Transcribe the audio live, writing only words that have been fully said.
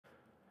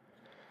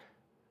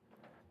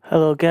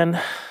Hello again.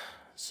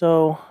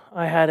 So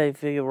I had a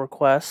video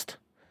request.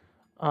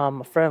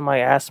 A friend of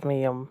mine asked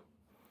me,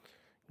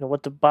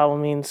 what the Bible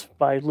means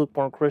by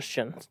lukewarm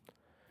Christians.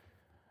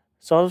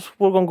 So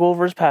we're gonna go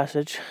over his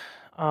passage.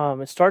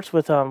 It starts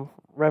with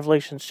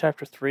Revelations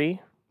chapter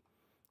 3,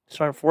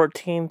 starting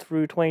 14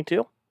 through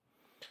 22.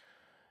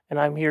 And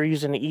I'm here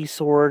using the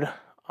eSword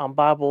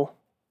Bible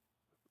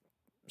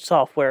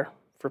software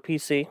for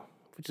PC,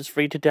 which is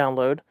free to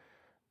download.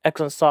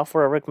 Excellent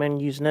software. I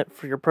recommend using it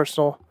for your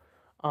personal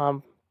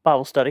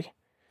Bible study.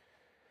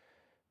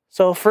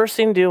 So first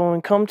thing to do when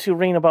we come to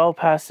reading a Bible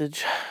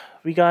passage,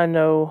 we gotta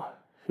know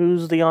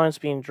who's the audience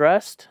being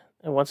addressed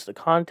and what's the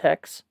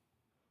context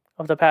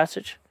of the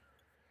passage.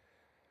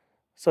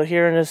 So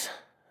here in this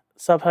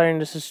subheading,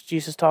 this is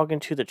Jesus talking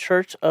to the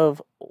church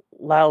of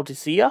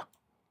Laodicea.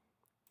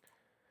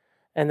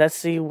 And let's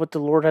see what the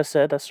Lord has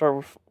said. Let's start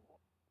with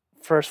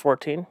verse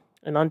 14.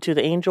 And unto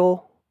the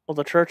angel of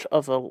the church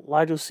of the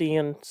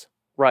Laodiceans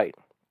write,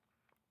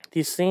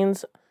 these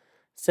things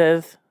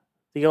saith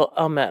the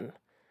Amen,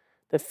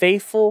 the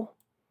faithful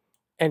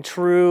and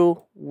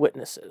true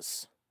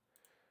witnesses,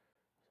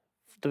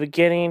 the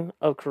beginning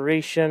of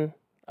creation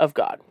of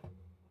God.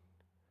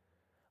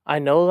 I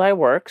know thy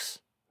works,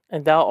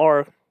 and thou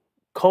art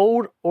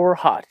cold or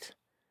hot,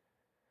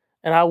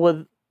 and I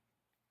would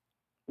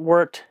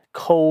wert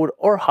cold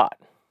or hot.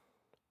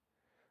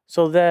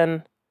 So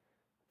then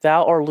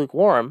thou art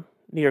lukewarm,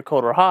 neither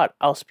cold or hot,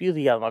 I'll spew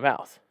thee out of my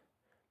mouth.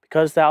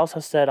 Because thou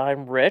hast said, I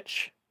am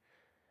rich,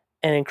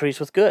 and increase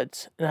with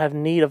goods, and have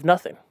need of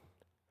nothing.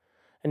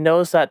 And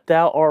knows that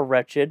thou art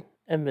wretched,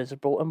 and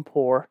miserable, and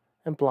poor,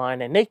 and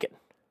blind, and naked.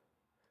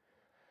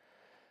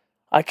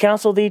 I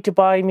counsel thee to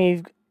buy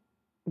me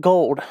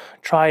gold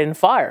tried in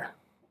fire,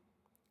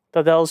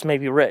 that thou may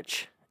be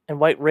rich, and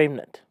white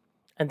raiment,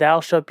 and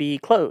thou shalt be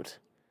clothed,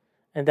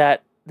 and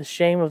that the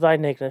shame of thy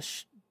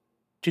nakedness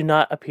do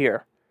not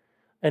appear.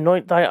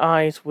 Anoint thy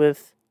eyes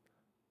with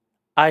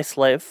eye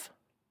salve,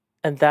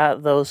 and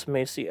that those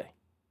may see.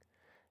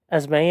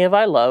 As many as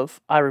I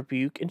love, I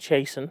rebuke and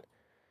chasten.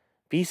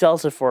 Be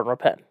zealous therefore and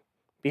repent.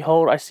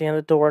 Behold, I stand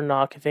at the door and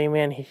knock. If any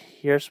man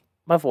hears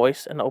my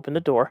voice and open the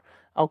door,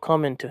 I'll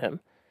come into him,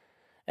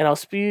 and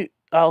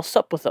I'll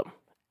sup with him,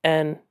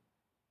 and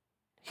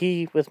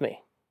he with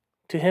me.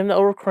 To him that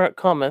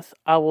overcometh,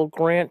 I will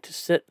grant to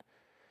sit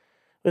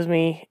with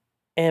me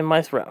in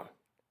my throne,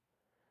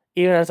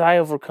 even as I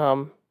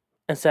overcome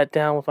and sat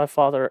down with my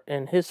Father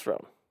in his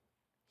throne.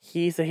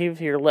 He that heareth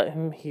here, let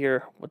him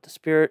hear what the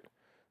Spirit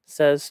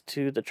says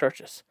to the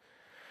churches.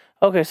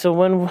 Okay, so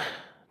when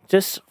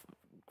just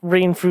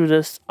reading through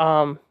this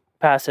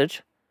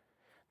passage,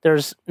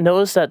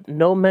 notice that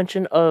no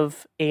mention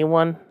of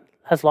anyone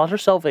has lost their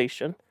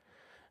salvation.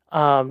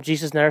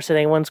 Jesus never said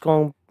anyone's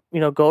going,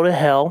 go to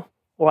hell,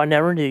 or I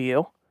never knew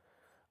you.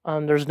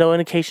 There's no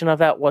indication of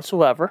that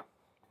whatsoever.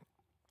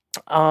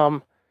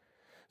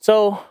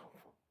 So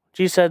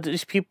Jesus said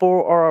these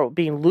people are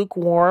being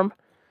lukewarm.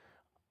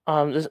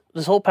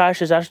 This whole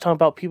passage is actually talking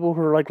about people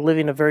who are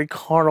living a very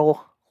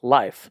carnal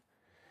life.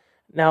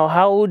 Now,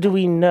 how do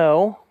we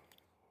know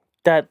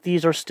that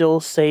these are still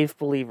saved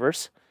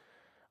believers?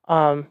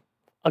 A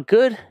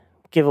good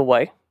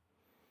giveaway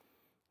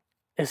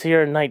is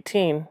here in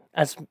 19.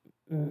 As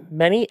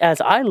many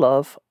as I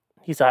love,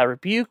 I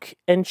rebuke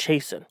and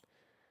chasten.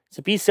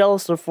 So be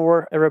zealous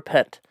therefore and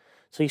repent.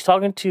 So he's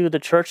talking to the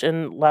church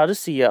in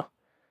Laodicea,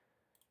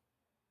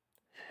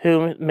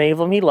 whom many of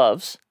them he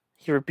loves.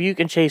 He rebuke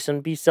and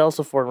chasten, be zealous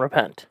therefore and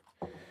repent.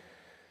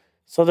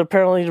 So they're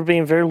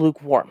being very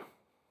lukewarm.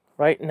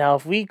 Right? Now,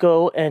 if we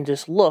go and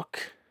just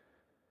look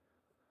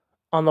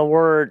on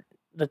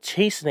the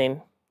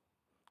chastening,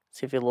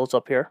 see if it loads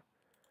up here.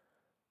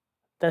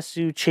 Let's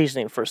do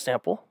chastening for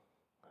example.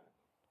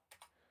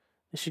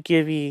 This should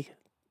give you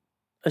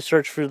a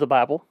search through the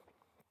Bible.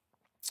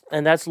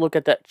 And let's look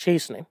at that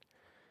chastening.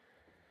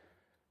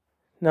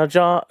 Now,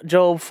 Job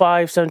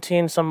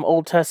 5:17, some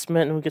Old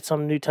Testament, and we get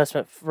some New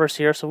Testament verse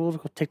here, so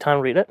we'll take time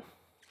to read it.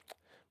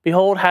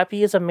 Behold,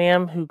 happy is a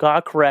man who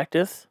God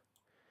correcteth,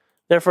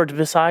 therefore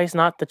despise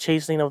not the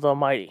chastening of the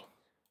Almighty.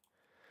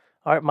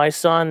 All right, my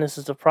son, this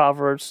is the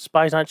Proverbs,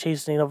 despise not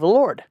chastening of the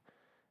Lord,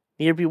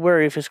 neither be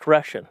weary of his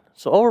correction.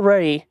 So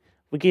already,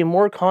 we get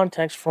more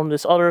context from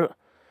this other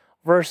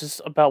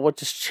verses about what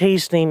this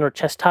chastening or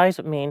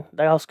chastisement mean.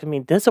 That also can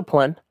mean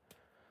discipline.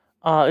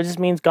 It just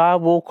means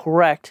God will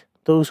correct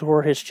those who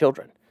are his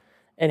children.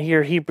 And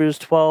here, Hebrews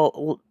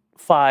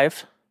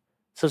 12:5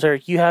 says there,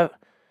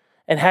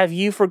 have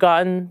you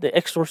forgotten the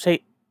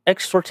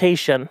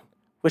exhortation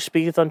which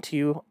speaketh unto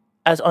you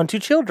as unto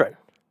children?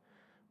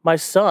 My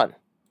son,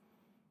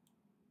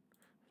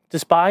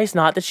 despise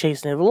not the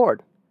chastening of the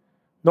Lord,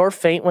 nor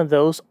faint when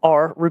those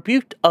are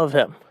rebuked of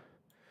him.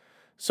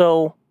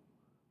 So,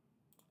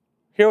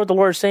 here what the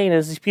Lord is saying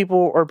is these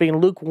people are being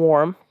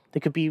lukewarm. They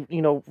could be,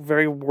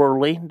 very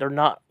worldly. They're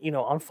not,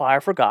 on fire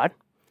for God.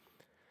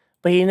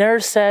 But he never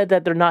said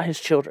that they're not his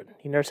children.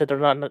 He never said they're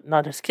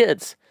not his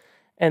kids.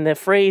 And the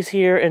phrase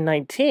here in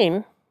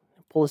 19,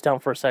 pull this down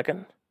for a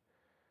second.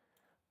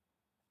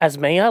 As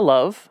many I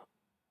love,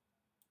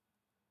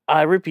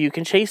 I rebuke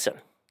and chasten.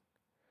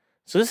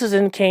 So this is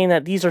indicating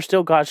that these are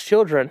still God's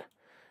children.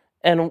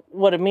 And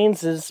what it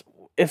means is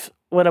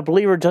when a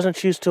believer doesn't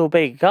choose to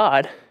obey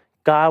God,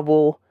 God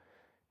will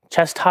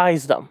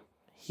chastise them.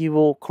 He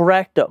will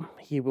correct them.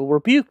 He will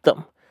rebuke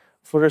them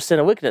for their sin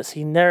and wickedness.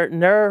 He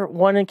never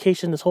one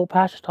indication this whole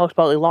passage talks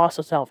about the loss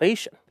of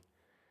salvation.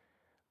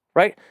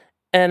 Right?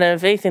 And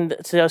if anything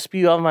to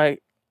spew out of my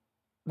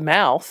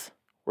mouth,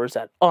 where's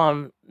that?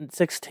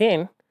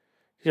 16,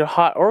 either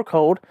hot or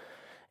cold,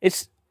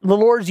 it's the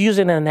Lord's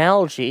using an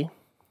analogy.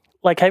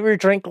 Like, have you ever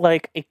drank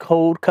like a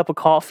cold cup of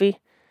coffee?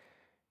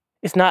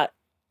 It's not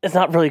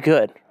really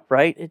good,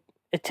 right?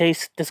 It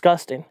tastes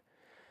disgusting.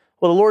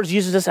 Well, the Lord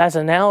uses this as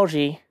an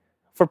analogy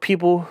for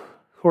people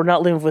who are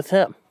not living with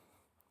Him,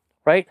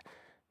 right?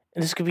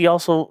 And this could be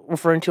also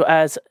referring to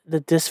as the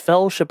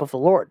disfellowship of the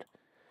Lord.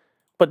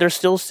 But they're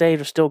still saved,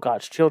 they're still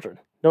God's children.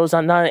 Notice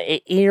not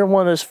either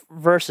one of those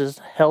verses,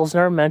 hell's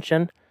never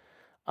mentioned.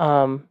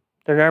 They're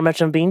never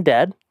mentioned being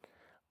dead.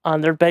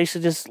 They're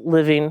basically just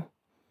living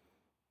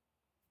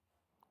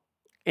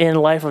in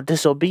a life of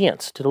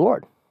disobedience to the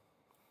Lord.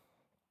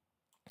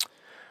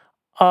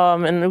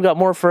 And we've got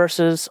more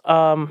verses,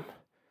 and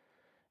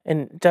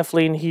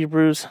definitely in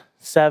Hebrews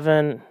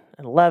 7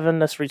 and 11.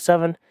 Let's read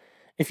 7.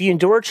 If you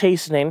endure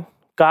chastening,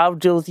 God will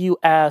deal with you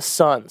as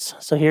sons.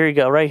 So here you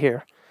go, right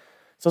here.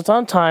 So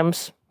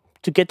sometimes,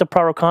 to get the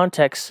proper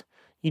context,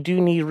 you do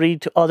need to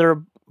read to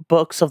other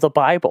books of the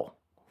Bible,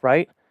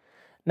 right?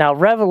 Now,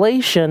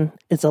 Revelation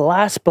is the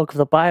last book of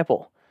the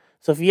Bible.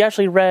 So if you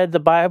actually read the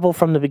Bible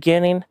from the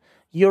beginning,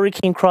 you already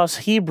came across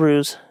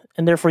Hebrews,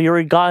 and therefore you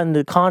already got into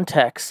the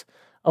context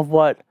of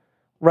what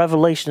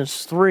Revelation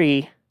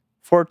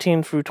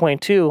 3:14 through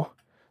 22,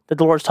 that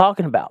the Lord's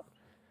talking about.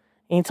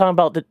 And he's talking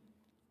about the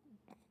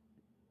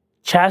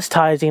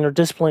chastising or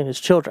disciplining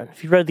His children.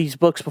 If you read these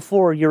books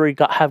before, you already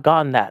have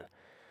gotten that.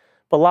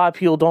 But a lot of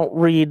people don't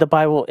read the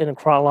Bible in a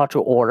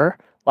chronological order.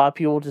 A lot of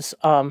people just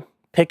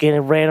pick a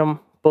random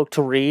book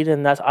to read,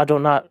 and I do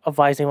not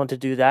advise anyone to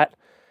do that.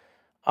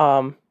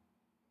 A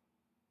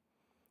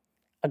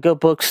good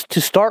book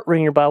to start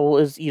reading your Bible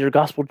is either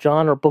Gospel of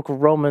John or Book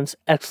of Romans.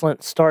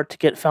 Excellent start to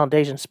get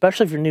foundation,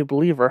 especially if you're a new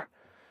believer.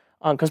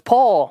 Because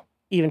Paul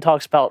even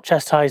talks about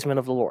chastisement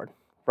of the Lord,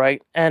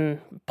 right? And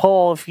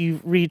Paul, if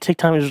you take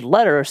time to his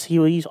letters,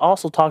 he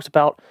also talks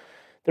about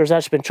there's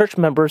actually been church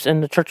members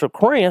in the Church of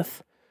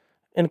Corinth,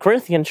 in the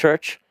Corinthian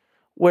church,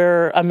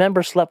 where a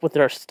member slept with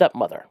their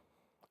stepmother,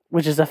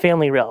 which is a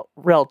family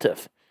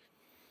relative.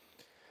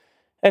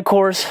 And of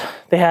course,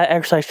 they had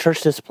exercised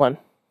church discipline,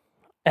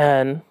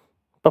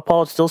 but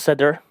Paul still said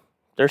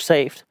they're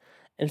saved.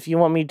 And if you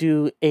want me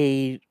to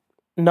do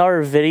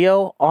another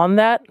video on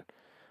that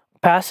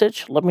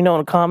passage, let me know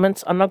in the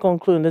comments. I'm not going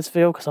to include in this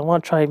video because I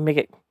want to try and make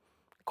it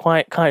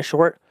kind of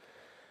short.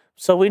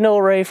 So we know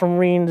already from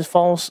reading this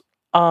follows.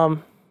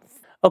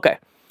 Okay.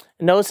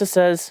 Notice it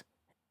says,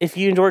 if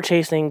you endure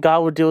chastening, God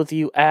will deal with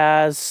you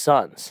as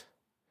sons.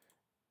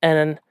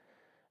 And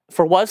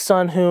for what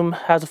son whom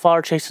has a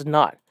father chases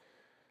not?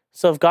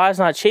 So if God's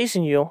not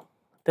chasing you,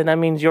 then that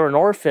means you're an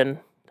orphan.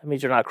 That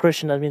means you're not a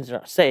Christian. That means you're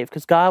not saved.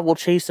 Because God will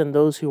chasten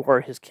those who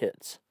are His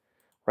kids.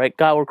 Right?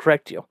 God will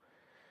correct you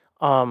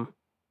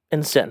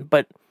in sin.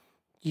 But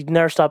you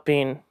never stop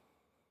being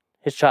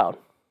His child.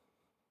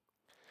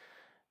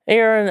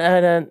 Here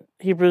in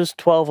Hebrews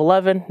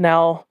 12:11,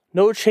 now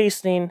no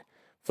chastening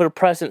for the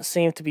present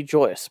seems to be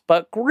joyous,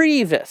 but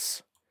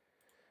grievous.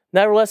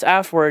 Nevertheless,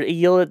 afterward it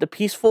yielded the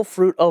peaceful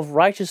fruit of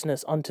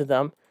righteousness unto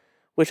them,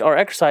 which are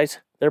exercised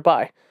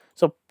thereby.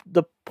 So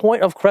the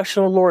point of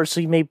correction of the Lord, so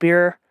you may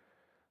bear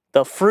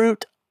the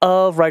fruit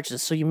of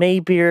righteousness. So you may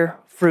bear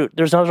fruit.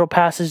 There's another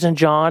passage in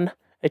John.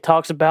 It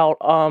talks about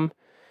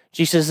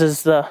Jesus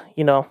is the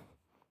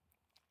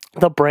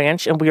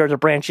branch, and we are the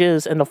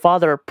branches, and the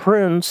Father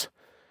prunes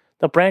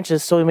the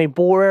branches so we may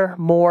bear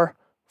more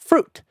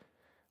fruit.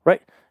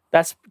 Right?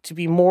 That's to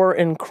be more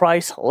in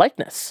Christ's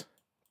likeness.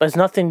 But it's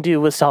nothing to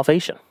do with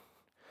salvation.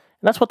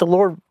 And that's what the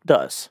Lord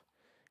does.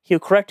 He'll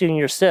correct you in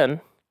your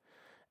sin.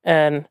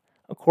 And,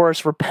 of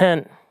course,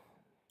 repent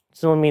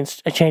still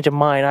means a change of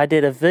mind. I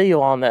did a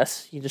video on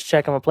this. You just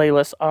check on my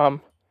playlist. I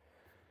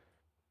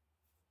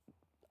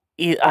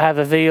have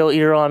a video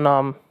either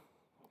on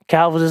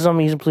Calvinism,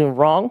 using believing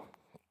wrong,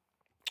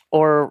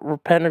 or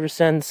repent of your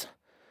sins,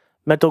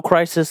 mental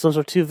crisis. Those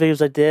are two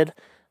videos I did.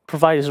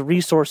 Provide as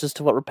resources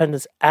to what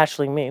repentance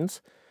actually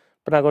means.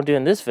 But I'm not going to do it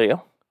in this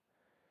video.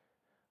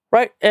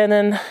 Right? And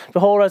then,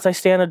 behold, as I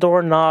stand at the door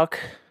and knock,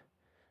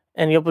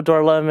 and you open the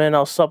door, let him in,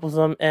 I'll sup with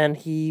him, and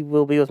he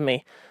will be with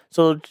me.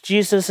 So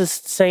Jesus is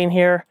saying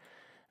here,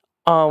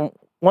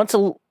 once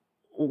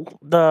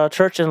the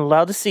church in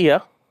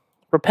Laodicea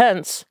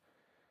repents,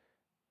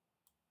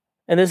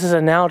 and this is an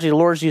analogy the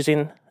Lord's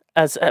using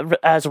as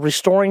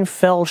restoring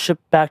fellowship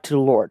back to the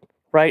Lord,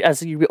 right?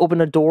 As you open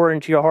the door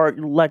into your heart,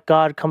 you let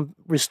God come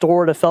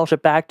restore the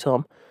fellowship back to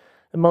Him.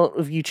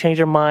 If you change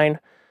your mind,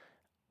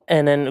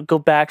 and then go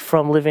back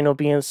from living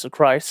obedience to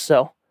Christ.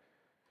 So,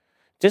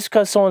 just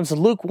because someone's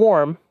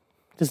lukewarm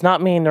does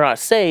not mean they're not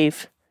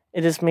saved.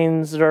 It just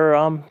means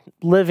they're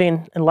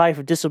living in life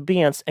of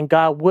disobedience, and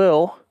God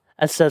will,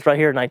 as it says right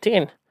here in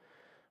 19,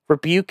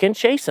 rebuke and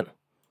chasten.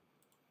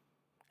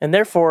 And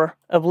therefore,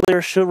 a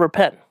believer should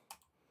repent.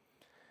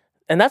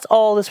 And that's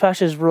all this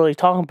passage is really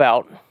talking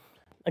about.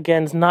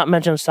 Again, it's not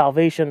mentioning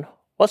salvation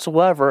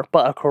whatsoever,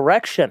 but a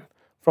correction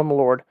from the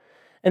Lord.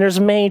 And there's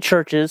many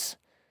churches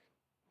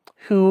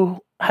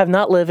who have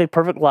not lived a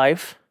perfect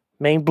life.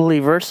 Many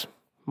believers,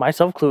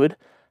 myself included,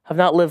 have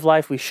not lived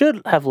life we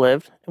should have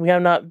lived, and we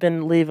have not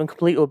been living in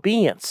complete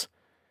obedience.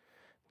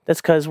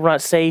 That's because we're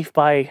not saved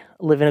by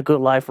living a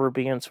good life of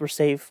obedience. We're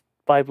saved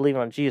by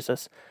believing on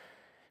Jesus.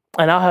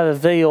 And I'll have a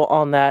video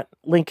on that,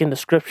 link in the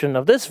description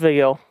of this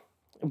video,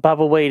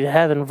 Bible Way to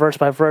Heaven, verse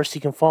by verse.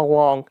 You can follow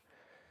along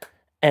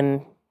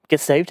and get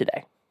saved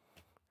today.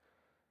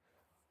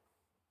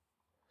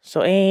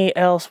 So anything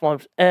else?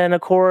 And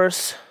of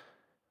course,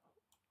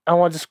 I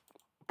want to just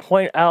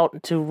point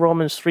out to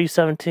Romans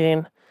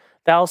 3:17,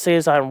 thou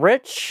sayest, I am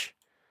rich,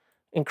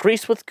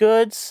 increased with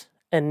goods,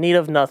 and need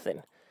of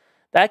nothing.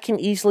 That can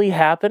easily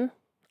happen.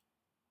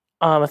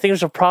 I think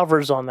there's a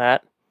Proverbs on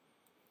that.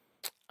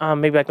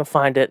 Maybe I can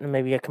find it, and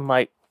maybe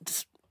might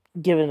just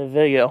give it a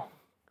video.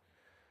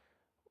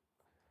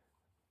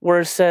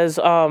 Where it says,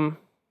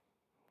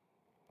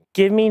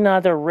 give me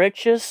neither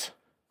riches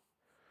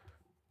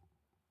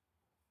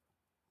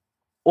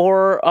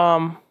or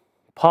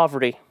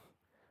poverty.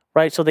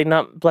 Right? So they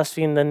not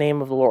blaspheme the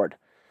name of the Lord.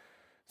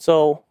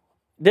 So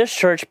this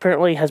church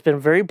apparently has been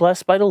very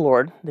blessed by the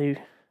Lord. They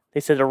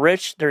said they're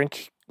rich, they're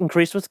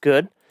increased with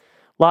good.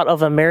 A lot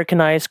of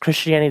Americanized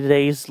Christianity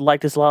today is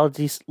like this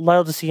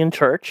Laodicean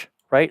church,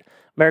 right?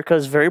 America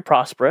is very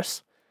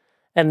prosperous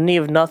and in need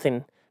of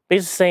nothing.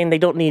 Basically saying they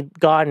don't need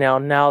God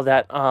now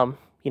that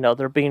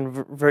they're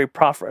being very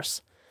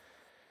prosperous.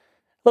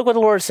 Look what the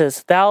Lord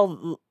says: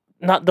 thou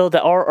not though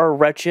that are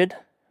wretched,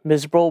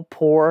 miserable,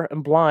 poor,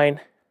 and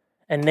blind,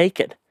 and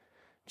naked.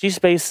 Jesus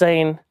is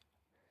saying,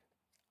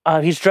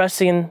 he's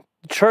dressing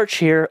the church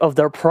here of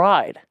their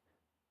pride,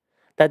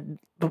 that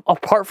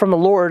apart from the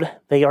Lord,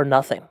 they are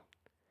nothing.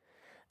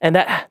 And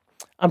that,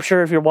 I'm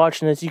sure if you're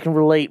watching this, you can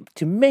relate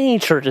to many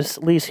churches,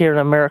 at least here in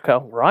America,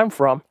 where I'm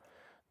from,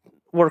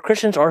 where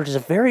Christians are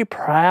just very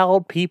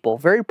proud people,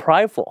 very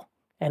prideful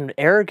and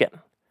arrogant.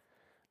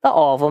 Not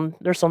all of them.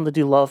 There's some that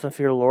do love and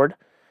fear the Lord.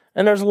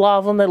 And there's a lot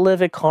of them that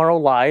live a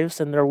carnal lives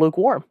and they're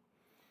lukewarm.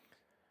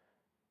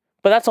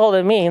 But that's all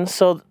that means.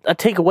 So a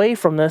takeaway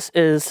from this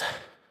is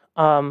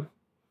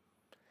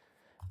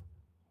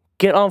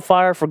get on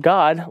fire for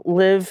God,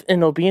 live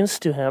in obedience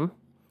to Him,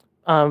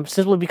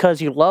 simply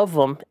because you love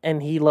Him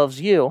and He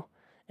loves you,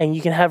 and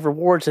you can have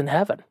rewards in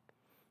heaven,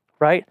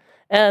 right?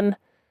 And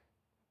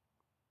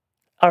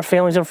our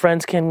families and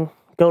friends can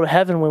go to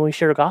heaven when we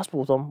share the gospel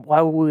with them.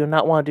 Why would we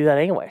not want to do that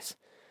anyways?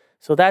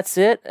 So that's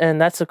it,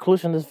 and that's the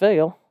conclusion of this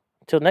video.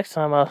 Until next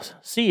time, I'll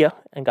see you,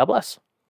 and God bless.